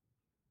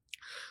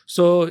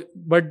 So,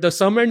 but the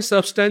sum and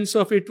substance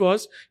of it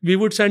was, we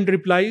would send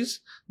replies,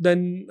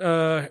 then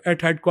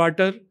at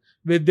headquarters,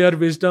 with their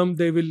wisdom,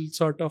 they will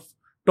sort of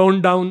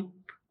tone down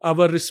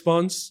our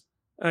response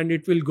and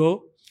it will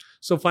go.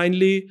 So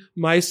finally,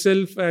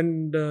 myself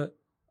and a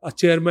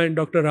chairman,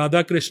 Dr.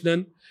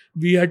 Radhakrishnan,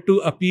 we had to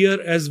appear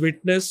as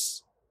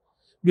witness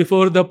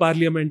before the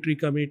parliamentary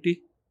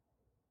committee.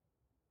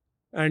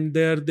 And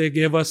there they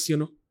gave us,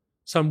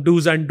 some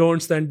do's and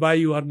don'ts and why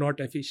you are not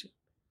efficient.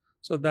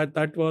 So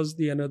that was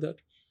the another.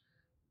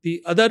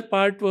 The other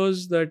part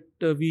was that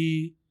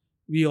we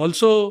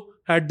also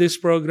had this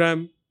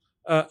program,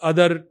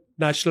 other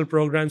national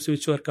programs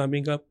which were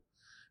coming up.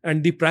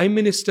 And the Prime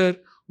Minister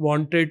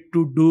wanted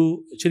to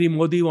do, Shri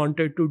Modi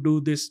wanted to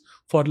do this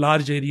for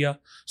large area.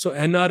 So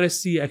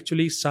NRSC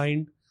actually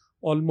signed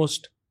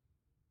almost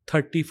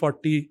 30,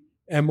 40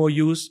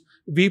 MOUs.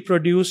 We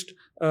produced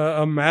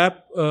a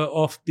map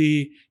of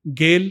the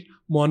GAIL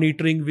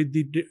monitoring with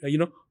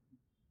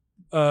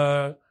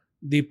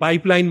the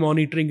pipeline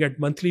monitoring at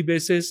monthly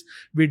basis.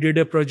 We did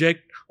a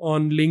project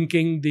on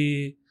linking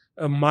the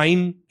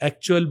mine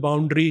actual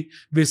boundary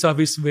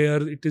vis-a-vis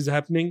where it is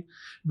happening.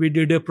 We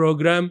did a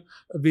program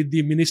with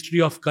the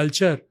Ministry of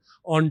Culture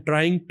on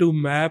trying to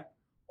map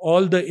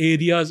all the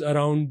areas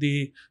around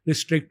the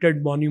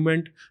restricted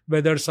monument,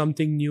 whether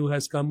something new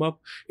has come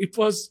up. It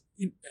was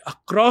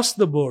across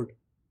the board.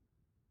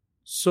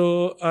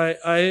 So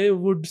I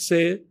would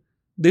say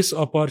this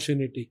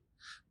opportunity.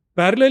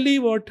 Parallelly,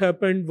 what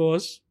happened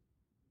was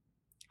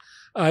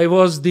I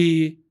was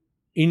the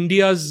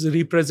India's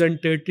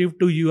representative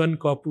to UN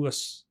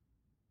Corpus.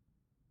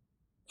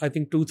 I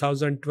think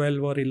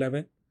 2012 or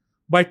 11.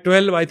 By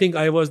 12, I think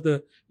I was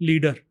the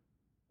leader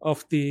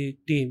of the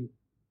team.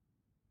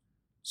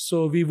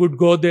 So we would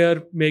go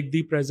there, make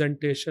the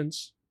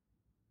presentations.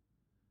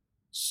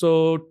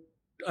 So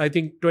I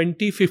think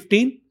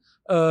 2015,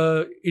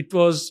 it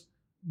was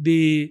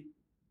the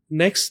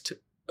next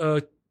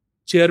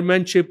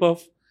chairmanship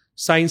of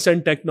Science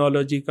and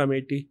Technology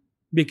Committee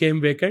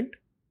became vacant.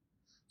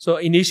 So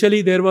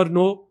initially there were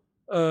no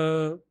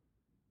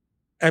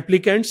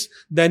applicants.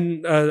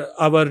 Then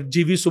our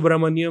G.V.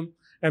 Subramaniam,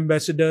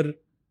 ambassador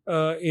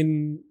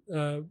in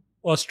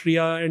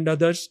Austria and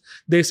others,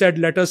 they said,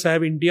 let us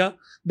have India.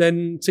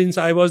 Then since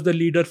I was the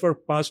leader for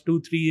past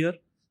 2-3 years,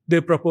 they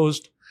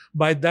proposed.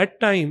 By that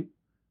time,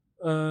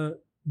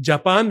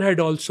 Japan had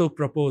also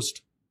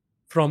proposed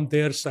from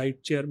their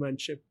side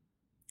chairmanship.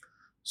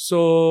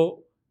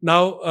 So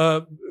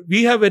now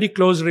we have very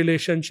close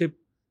relationship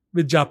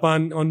with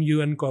Japan on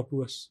UN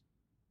Corpus.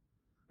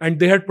 And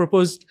they had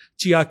proposed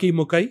Chiaki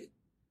Mukai.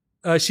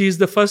 She is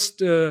the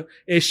first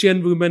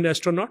Asian woman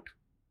astronaut.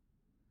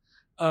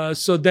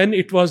 So then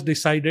it was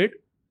decided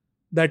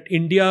that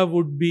India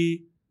would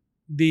be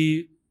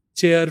the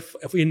chair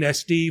in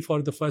ST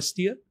for the first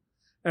year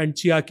and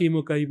Chiaki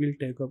Mukai will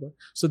take over.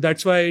 So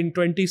that's why in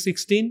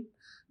 2016,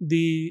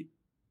 the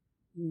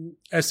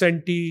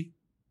SNT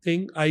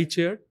thing I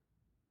chaired.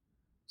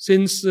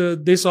 Since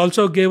this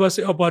also gave us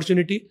an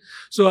opportunity,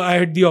 so I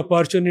had the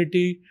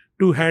opportunity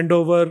to hand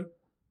over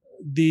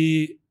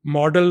the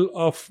model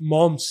of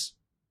MOMS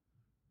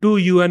to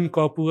UN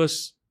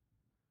Corpus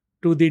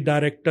to the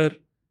director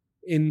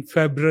in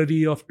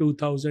February of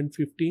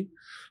 2015.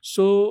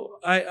 So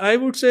I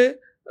would say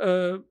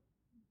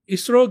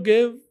ISRO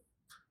gave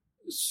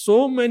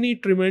so many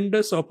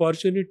tremendous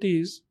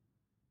opportunities,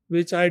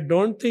 which I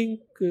don't think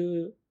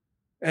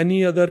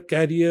any other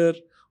career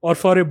or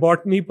for a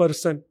botany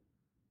person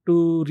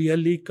to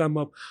really come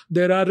up.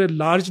 There are a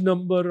large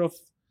number of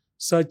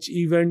such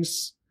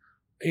events.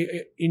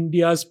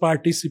 India's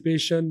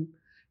participation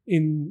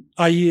in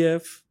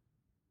IEF.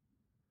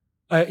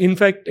 In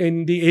fact,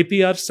 in the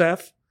APR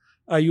SAF,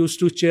 I used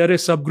to chair a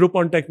subgroup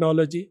on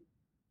technology,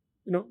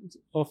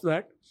 of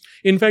that.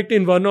 In fact,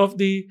 in one of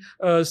the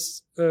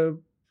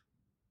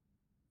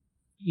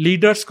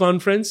leaders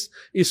conference,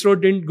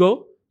 ISRO didn't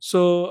go.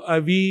 So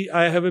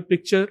I have a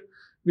picture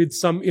with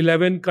some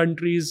 11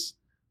 countries,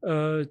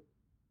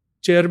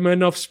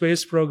 chairman of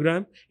space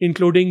program,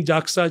 including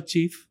JAXA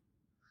chief,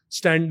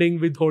 standing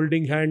with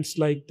holding hands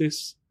like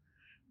this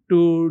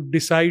to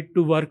decide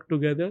to work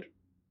together.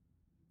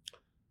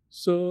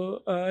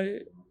 So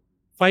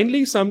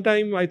finally,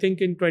 sometime I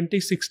think in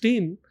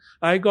 2016,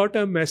 I got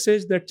a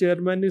message that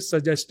chairman is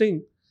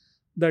suggesting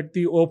that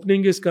the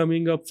opening is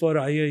coming up for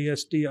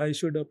IIST. I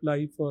should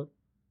apply for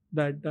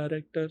that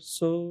director.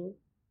 So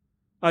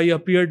I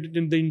appeared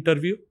in the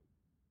interview.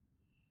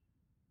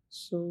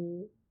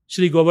 So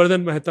Shri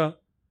Govardhan Mehta,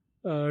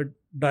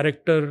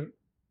 director,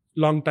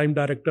 long-time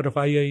director of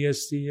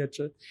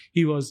IISc,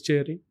 he was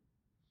chairing.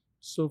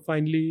 So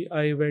finally,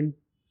 I went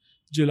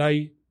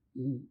July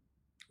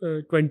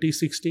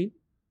 2016.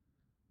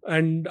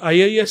 And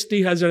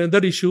IIST has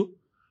another issue.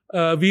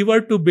 We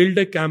were to build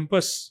a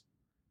campus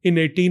in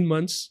 18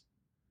 months.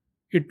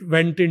 It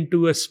went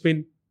into a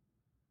spin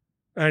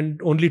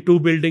and only 2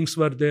 buildings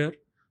were there.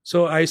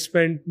 So I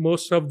spent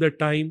most of the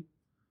time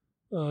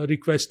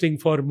requesting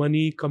for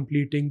money,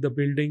 completing the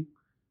building,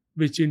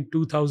 which in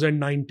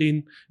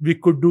 2019 we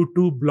could do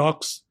 2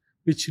 blocks,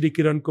 which Shri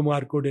Kiran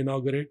Kumar could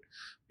inaugurate.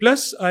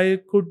 Plus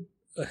I could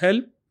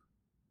help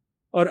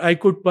or I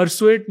could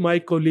persuade my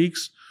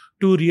colleagues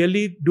to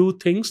really do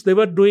things. They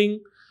were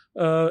doing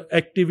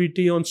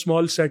activity on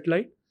small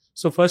satellite.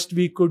 So first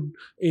we could,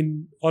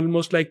 in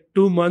almost like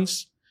 2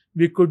 months,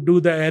 we could do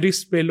the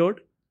ARIS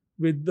payload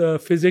with the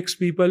physics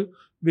people,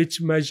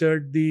 which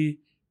measured the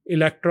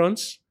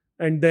electrons.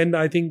 And then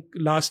I think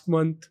last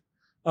month,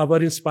 our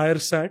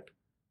InspireSat,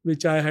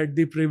 which I had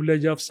the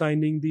privilege of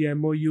signing the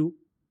MOU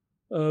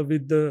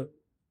with the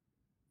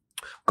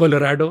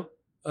Colorado,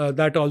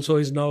 that also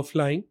is now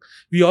flying.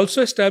 We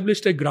also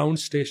established a ground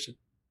station.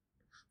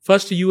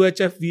 First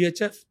UHF,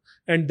 VHF,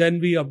 and then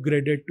we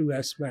upgraded to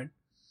S-band.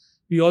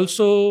 We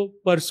also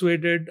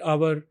persuaded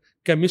our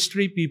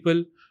chemistry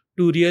people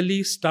to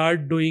really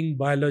start doing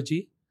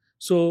biology.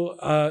 So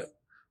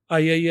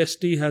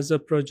IIST has a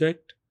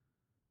project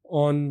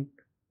on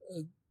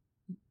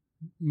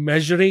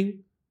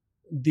measuring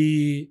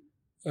the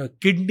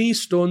kidney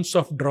stones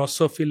of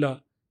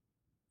Drosophila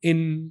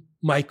in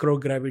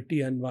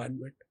microgravity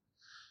environment.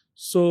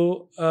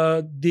 So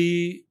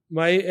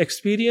my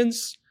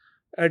experience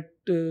at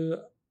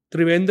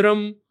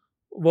Trivandrum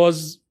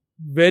was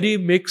very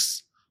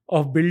mix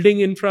of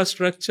building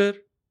infrastructure,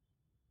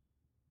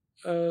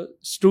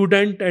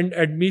 student and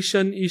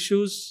admission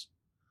issues,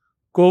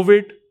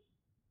 COVID,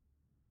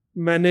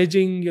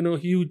 managing,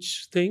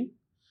 huge thing,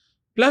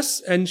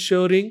 plus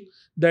ensuring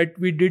that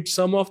we did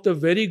some of the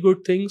very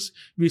good things.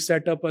 We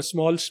set up a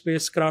small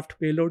spacecraft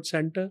payload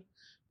center.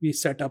 We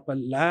set up a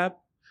lab.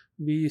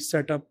 We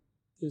set up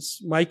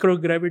this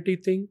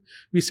microgravity thing.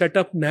 We set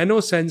up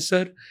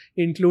nanosensor,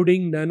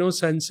 including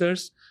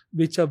nanosensors,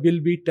 which will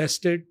be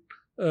tested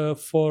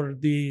for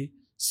the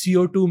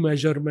CO2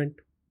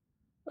 measurement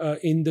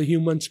in the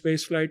human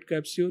spaceflight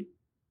capsule.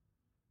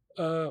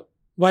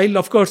 While,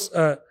 of course,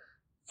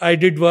 I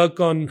did work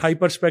on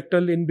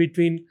hyperspectral in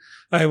between.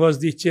 I was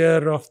the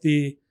chair of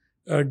the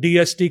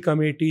DST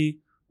committee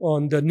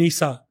on the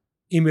NISA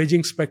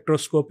imaging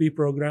spectroscopy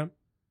program.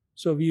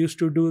 So we used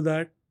to do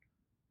that.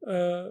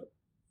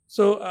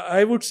 So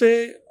I would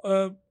say,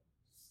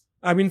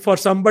 for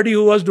somebody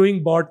who was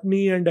doing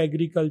botany and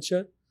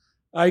agriculture,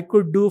 I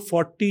could do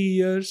 40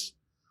 years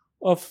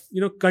of,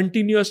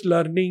 continuous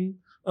learning,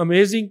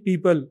 amazing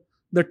people,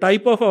 the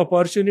type of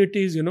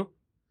opportunities,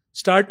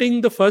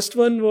 starting the first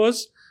one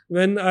was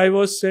when I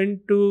was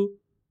sent to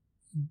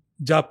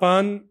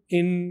Japan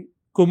in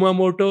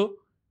Kumamoto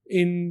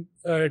in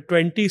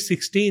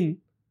 2016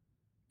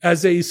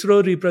 as a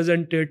ISRO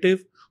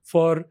representative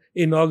for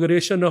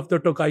inauguration of the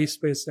Tokai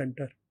Space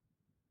Center.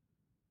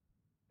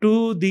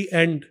 To the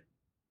end,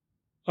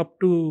 up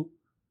to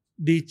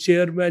the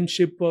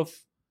chairmanship of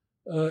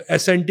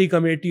S&T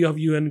committee of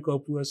UN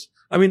Corpus.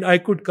 I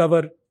could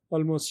cover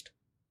almost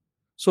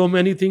so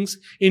many things,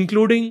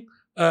 including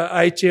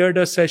I chaired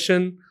a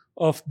session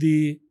of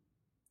the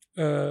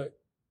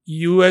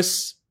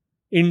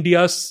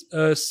US-India's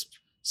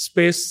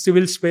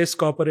Civil Space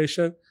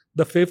Corporation,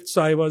 the 5th,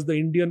 so I was the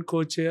Indian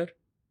co-chair.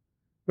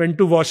 Went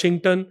to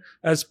Washington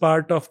as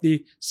part of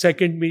the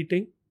second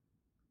meeting.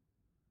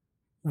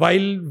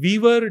 While we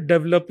were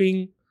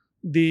developing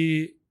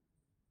the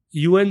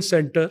UN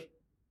Center,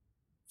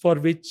 for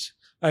which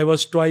I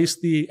was twice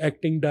the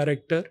acting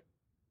director,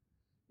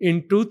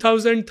 in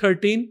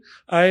 2013,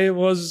 I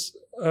was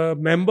a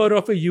member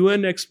of a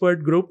UN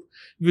expert group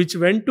which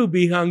went to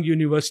Bihang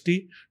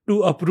University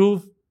to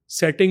approve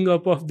setting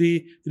up of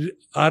the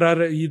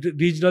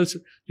Regional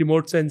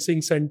Remote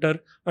Sensing Center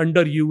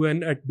under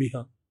UN at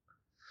Bihang.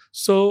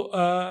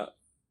 So,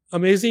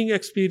 amazing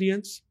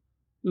experience,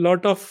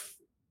 lot of,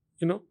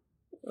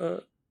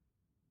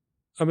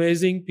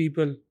 amazing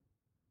people.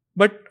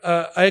 But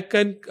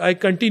I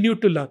continue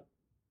to learn.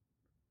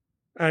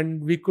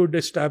 And we could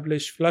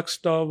establish flux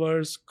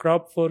towers,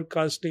 crop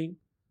forecasting.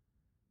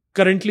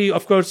 Currently,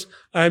 of course,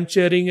 I am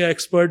chairing an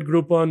expert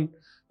group on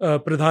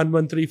Pradhan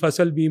Mantri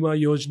Fasal Bima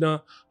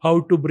Yojana, how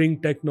to bring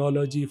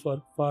technology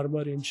for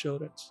farmer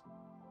insurance.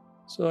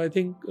 So I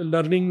think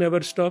learning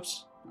never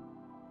stops.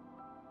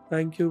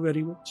 Thank you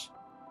very much.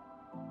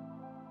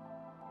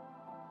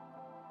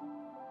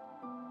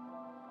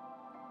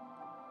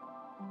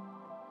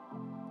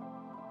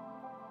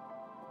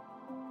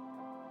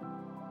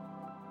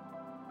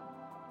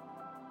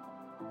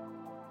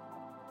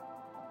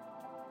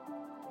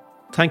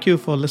 Thank you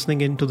for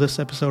listening in to this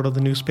episode of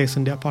the New Space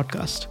India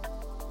podcast.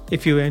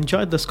 If you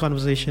enjoyed this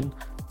conversation,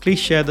 please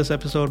share this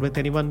episode with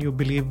anyone you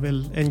believe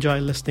will enjoy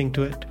listening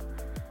to it.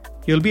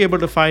 You'll be able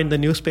to find the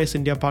New Space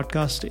India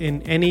podcast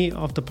in any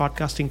of the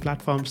podcasting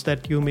platforms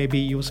that you may be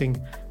using,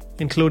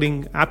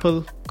 including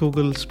Apple,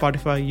 Google,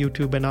 Spotify,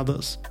 YouTube, and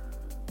others.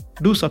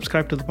 Do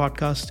subscribe to the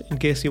podcast in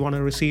case you want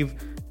to receive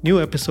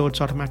new episodes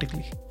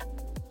automatically.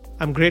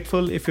 I'm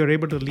grateful if you're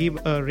able to leave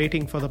a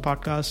rating for the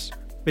podcast,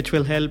 which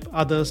will help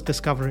others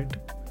discover it.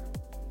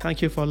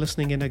 Thank you for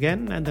listening in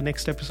again, and the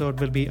next episode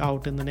will be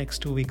out in the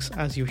next 2 weeks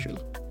as usual.